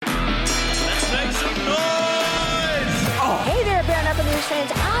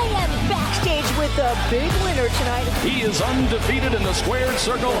fans, I am backstage with the big winner tonight. He is undefeated in the squared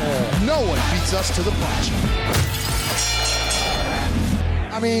circle. No one beats us to the punch.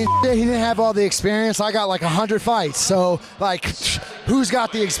 I mean, he didn't have all the experience. I got like 100 fights. So, like, who's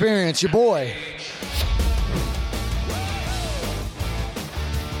got the experience? Your boy.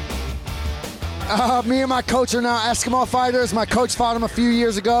 Me and my coach are now Eskimo fighters. My coach fought him a few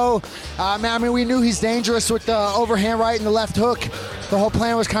years ago. I mean, we knew he's dangerous with the overhand right and the left hook. The whole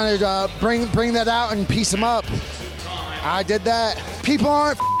plan was kind of bring that out and piece him up. I did that. People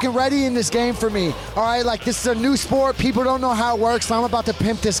aren't f***ing ready in this game for me. All right, like, this is a new sport. People don't know how it works, so I'm about to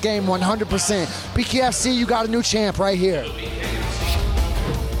pimp this game 100%. BKFC, you got a new champ right here.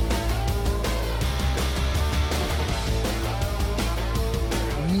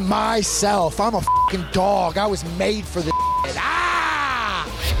 Myself, I'm a f***ing dog. I was made for this shit. Ah!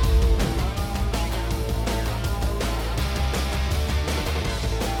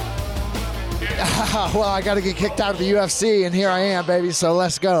 Well, I got to get kicked out of the UFC, and here I am, baby, so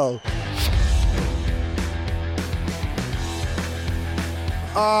let's go.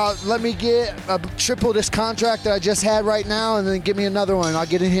 Let me get triple this contract that I just had right now, and then give me another one. I'll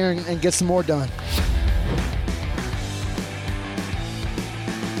get in here and get some more done.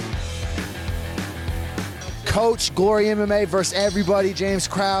 Coach, Glory MMA versus everybody, James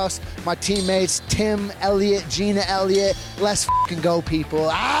Krause, my teammates, Tim Elliott, Gina Elliott. Let's f***ing go, people.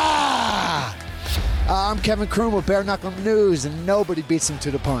 I'm Kevin Croom with Bare Knuckle News, and nobody beats him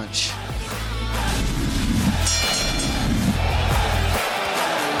to the punch.